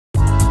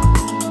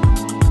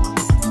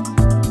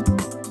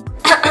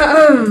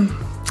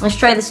Let's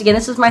try this again.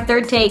 This is my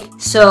third take,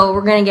 so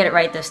we're gonna get it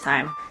right this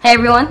time. Hey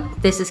everyone,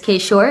 this is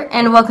K.Short,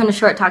 and welcome to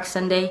Short Talk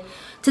Sunday.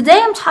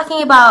 Today I'm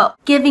talking about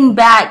giving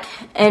back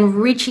and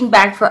reaching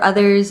back for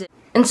others.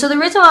 And so the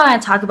reason why I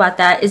want to talk about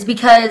that is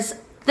because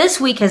this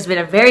week has been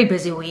a very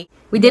busy week.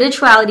 We did a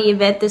triality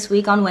event this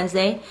week on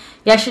Wednesday.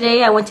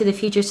 Yesterday I went to the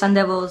Future Sun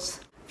Devils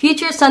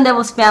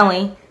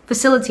family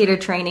facilitator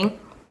training,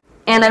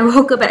 and I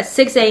woke up at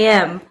 6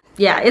 a.m.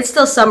 Yeah, it's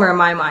still summer in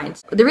my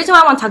mind. The reason why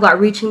I want to talk about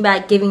reaching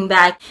back, giving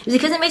back, is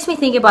because it makes me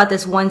think about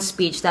this one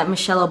speech that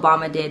Michelle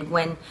Obama did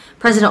when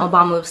President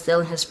Obama was still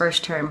in his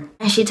first term.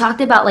 And she talked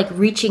about like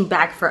reaching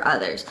back for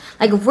others.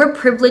 Like if we're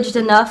privileged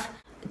enough,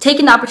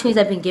 taking the opportunities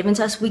that have been given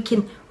to us, we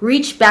can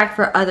reach back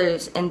for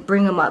others and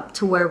bring them up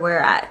to where we're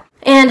at.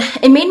 And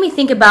it made me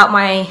think about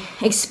my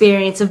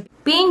experience of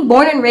being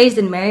born and raised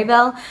in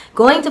Maryville,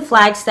 going to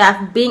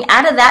Flagstaff, being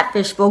out of that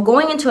fishbowl,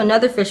 going into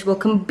another fishbowl,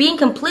 being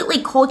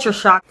completely culture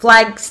shocked.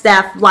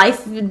 Flagstaff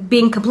life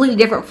being completely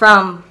different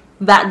from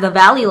the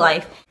Valley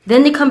life.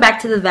 Then to come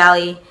back to the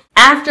Valley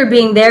after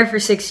being there for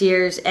 6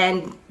 years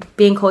and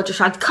being culture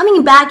shocked,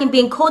 coming back and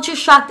being culture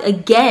shocked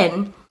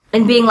again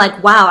and being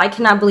like, wow, I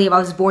cannot believe I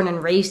was born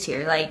and raised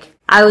here. Like,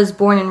 I was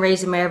born and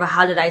raised in Maryville,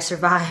 how did I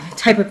survive?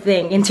 Type of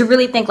thing. And to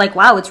really think like,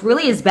 wow, it's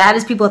really as bad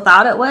as people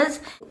thought it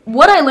was.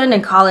 What I learned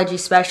in college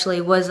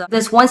especially was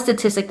this one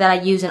statistic that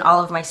I use in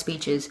all of my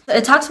speeches.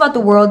 It talks about the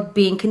world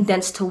being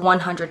condensed to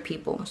 100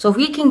 people. So if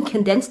we can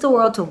condense the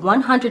world to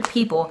 100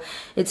 people,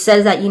 it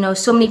says that, you know,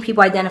 so many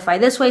people identify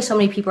this way, so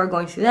many people are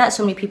going through that,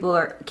 so many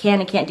people can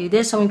and can't do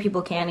this, so many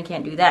people can and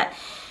can't do that.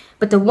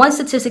 But the one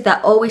statistic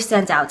that always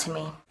stands out to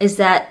me is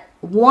that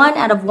 1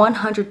 out of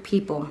 100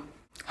 people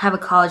have a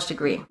college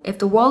degree. If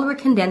the world were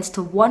condensed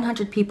to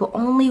 100 people,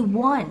 only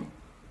 1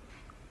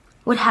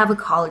 would have a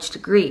college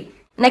degree.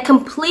 And that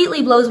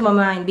completely blows my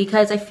mind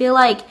because I feel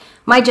like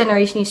my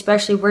generation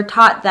especially, we're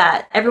taught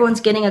that everyone's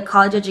getting a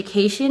college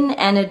education,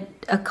 and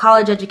a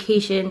college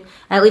education,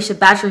 at least a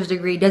bachelor's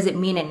degree,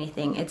 doesn't mean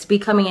anything. It's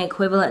becoming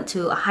equivalent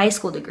to a high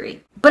school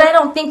degree. But I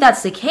don't think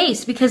that's the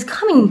case, because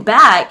coming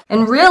back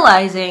and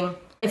realizing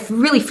it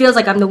really feels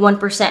like I'm the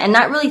 1%, and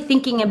not really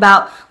thinking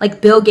about like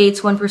Bill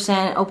Gates 1%,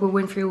 Oprah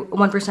Winfrey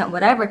 1%,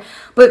 whatever,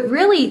 but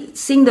really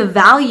seeing the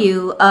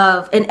value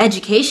of an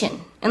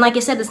education. And like I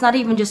said, it's not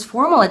even just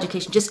formal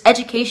education, just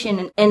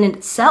education in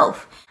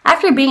itself.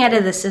 After being out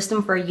of the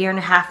system for a year and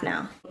a half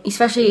now,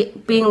 especially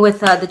being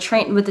with the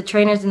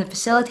trainers and the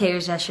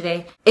facilitators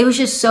yesterday, it was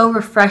just so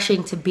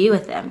refreshing to be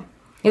with them.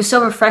 It was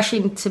so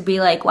refreshing to be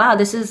like, wow,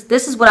 this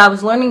is what I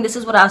was learning. This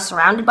is what I was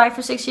surrounded by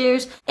for 6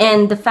 years.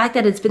 And the fact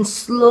that it's been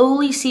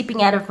slowly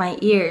seeping out of my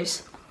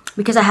ears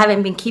because I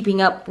haven't been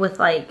keeping up with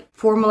like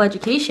formal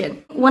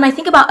education. When I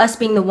think about us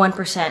being the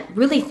 1%,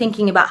 really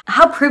thinking about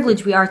how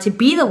privileged we are to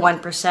be the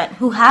 1%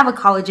 who have a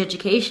college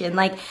education,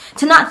 like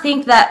to not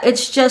think that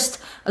it's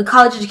just a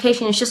college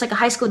education, it's just like a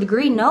high school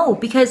degree. No,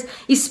 because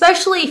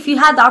especially if you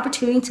had the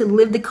opportunity to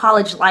live the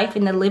college life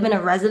and to live in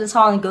a residence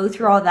hall and go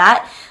through all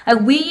that,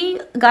 we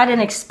got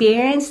an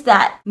experience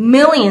that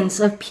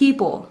millions of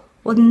people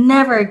will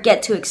never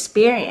get to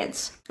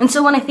experience. And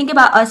so when I think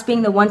about us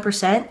being the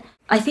 1%,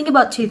 I think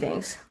about two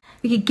things.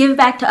 We could give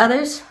back to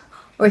others,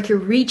 or we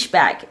could reach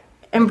back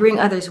and bring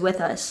others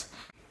with us.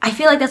 I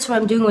feel like that's what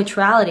I'm doing with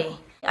Triality.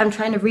 I'm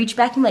trying to reach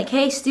back and be like,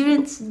 hey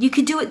students, you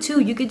could do it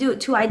too, you could do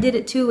it too, I did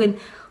it too, and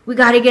we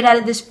got to get out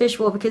of this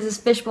fishbowl because this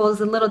fishbowl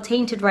is a little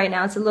tainted right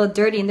now, it's a little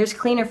dirty, and there's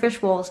cleaner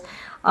fishbowls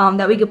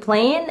that we could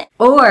play in,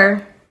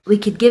 or we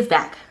could give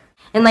back.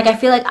 And like I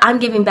feel like I'm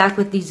giving back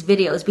with these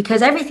videos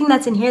because everything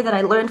that's in here that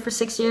I learned for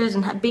 6 years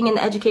and being in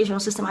the educational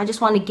system, I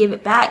just want to give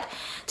it back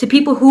to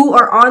people who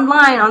are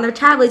online on their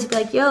tablets. Be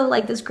like, yo,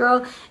 like this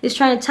girl is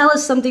trying to tell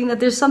us something,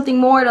 that there's something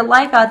more to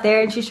life out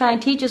there, and she's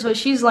trying to teach us what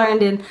she's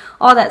learned and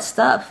all that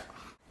stuff.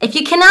 If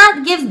you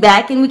cannot give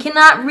back and we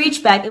cannot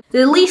reach back,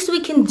 the least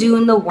we can do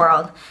in the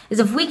world is,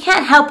 if we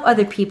can't help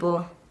other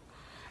people,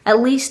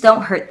 at least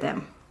don't hurt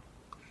them.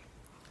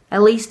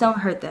 At least don't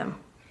hurt them.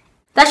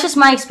 That's just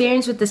my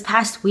experience with this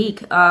past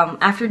week.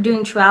 After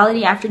doing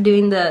Triality, after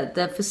doing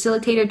the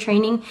facilitator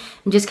training,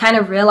 and just kind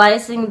of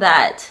realizing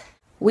that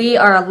we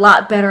are a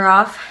lot better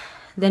off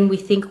than we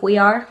think we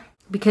are,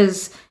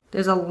 because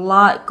there's a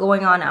lot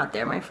going on out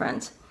there, my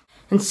friends.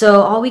 And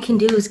so all we can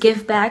do is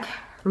give back,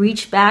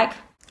 reach back,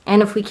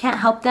 and if we can't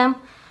help them,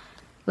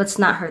 let's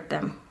not hurt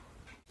them.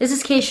 This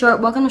is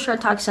K.Short. Welcome to Short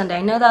Talk Sunday.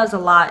 I know that was a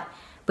lot,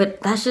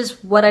 but that's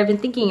just what I've been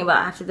thinking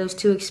about after those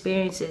two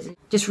experiences.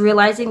 Just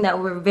realizing that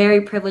we're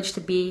very privileged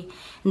to be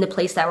in the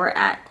place that we're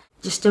at.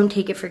 Just don't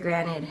take it for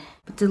granted.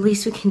 But the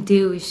least we can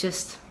do is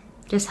just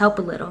help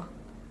a little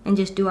and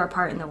just do our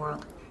part in the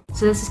world.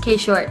 So this is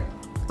K.Short,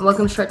 and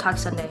welcome to Short Talk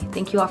Sunday.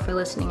 Thank you all for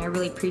listening. I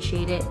really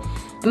appreciate it.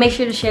 And make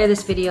sure to share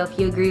this video if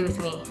you agree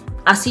with me.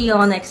 I'll see you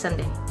all next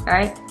Sunday. All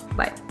right?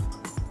 Bye.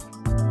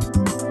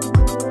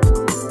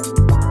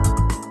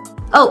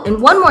 Oh,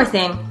 and one more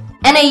thing.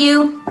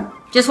 NAU.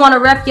 Just want to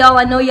rep y'all.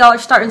 I know y'all are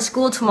starting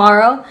school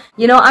tomorrow.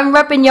 You know, I'm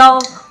repping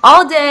y'all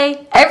all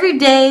day, every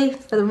day,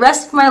 for the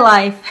rest of my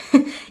life.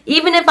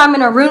 Even if I'm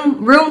in a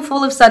room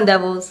full of Sun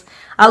Devils,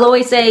 I'll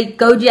always say,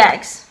 go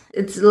Jacks.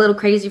 It's a little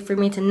crazy for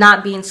me to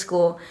not be in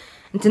school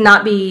and to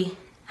not be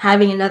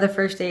having another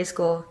first day of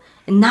school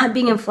and not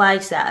being in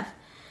Flagstaff.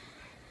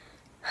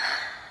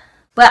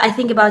 But I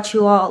think about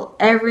you all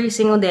every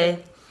single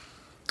day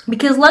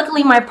because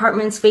luckily my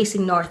apartment's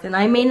facing north and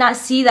I may not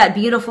see that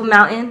beautiful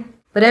mountain,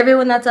 but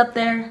everyone that's up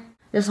there,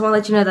 I just want to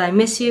let you know that I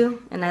miss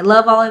you and I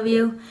love all of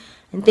you,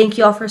 and thank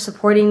you all for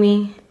supporting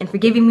me and for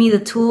giving me the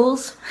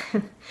tools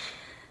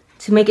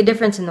to make a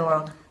difference in the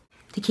world,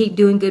 to keep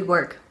doing good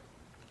work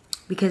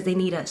because they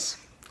need us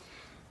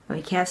and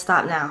we can't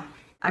stop now.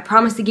 I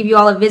promise to give you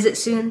all a visit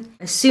soon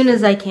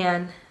as I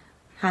can.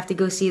 I have to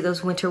go see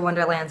those winter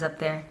wonderlands up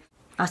there.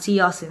 I'll see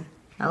y'all soon.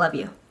 I love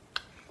you.